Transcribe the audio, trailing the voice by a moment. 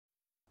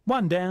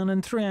One down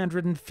and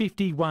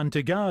 351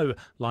 to go.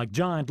 Like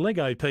giant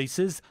Lego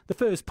pieces, the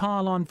first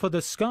pylon for the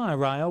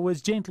SkyRail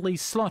was gently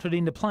slotted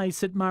into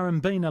place at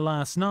Murrumbeena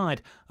last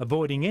night,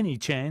 avoiding any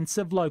chance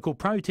of local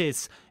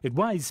protests. It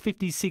weighs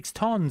 56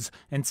 tonnes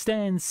and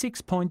stands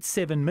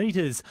 6.7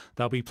 metres.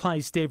 They'll be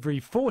placed every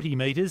 40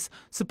 metres,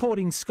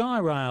 supporting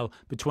SkyRail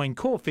between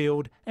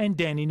Caulfield and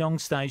Dandenong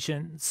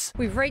stations.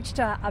 We've reached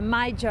a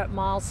major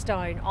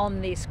milestone on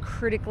this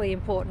critically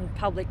important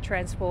public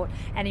transport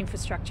and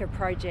infrastructure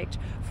project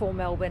for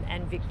Melbourne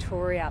and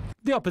Victoria.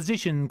 The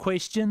opposition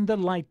questioned the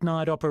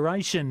late-night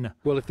operation.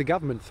 Well, if the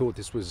government thought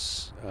this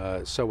was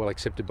so well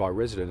accepted by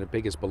residents, it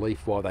beggars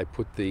belief why they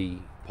put the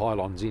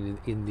pylons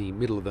in the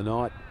middle of the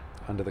night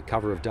under the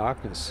cover of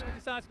darkness.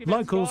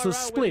 Locals are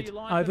split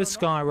over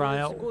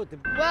SkyRail.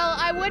 Well,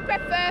 I would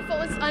prefer if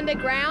it was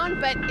underground,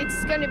 but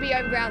it's going to be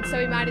overground, so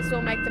we might as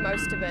well make the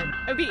most of it.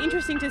 It'll be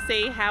interesting to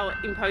see how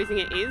imposing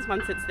it is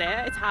once it's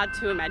there. It's hard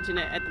to imagine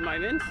it at the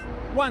moment.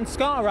 Once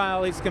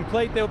SkyRail is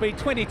complete, there'll be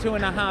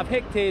 22.5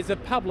 hectares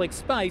of public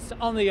space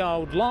on the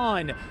old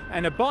line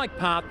and a bike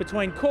path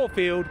between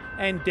Caulfield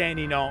and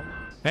Dandenong.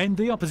 And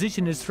the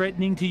opposition is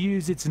threatening to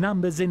use its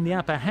numbers in the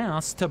upper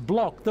house to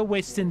block the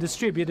Western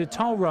Distributor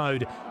toll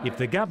road if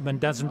the government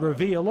doesn't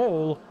reveal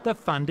all the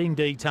funding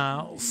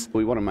details.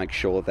 We want to make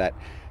sure that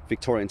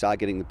Victorians are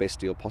getting the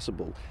best deal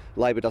possible.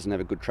 Labor doesn't have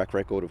a good track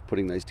record of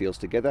putting these deals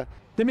together.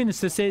 The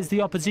minister says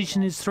the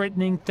opposition is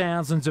threatening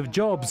thousands of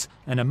jobs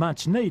and a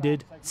much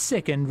needed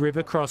second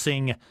river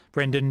crossing.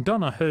 Brendan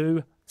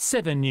Donahue,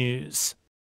 7 News.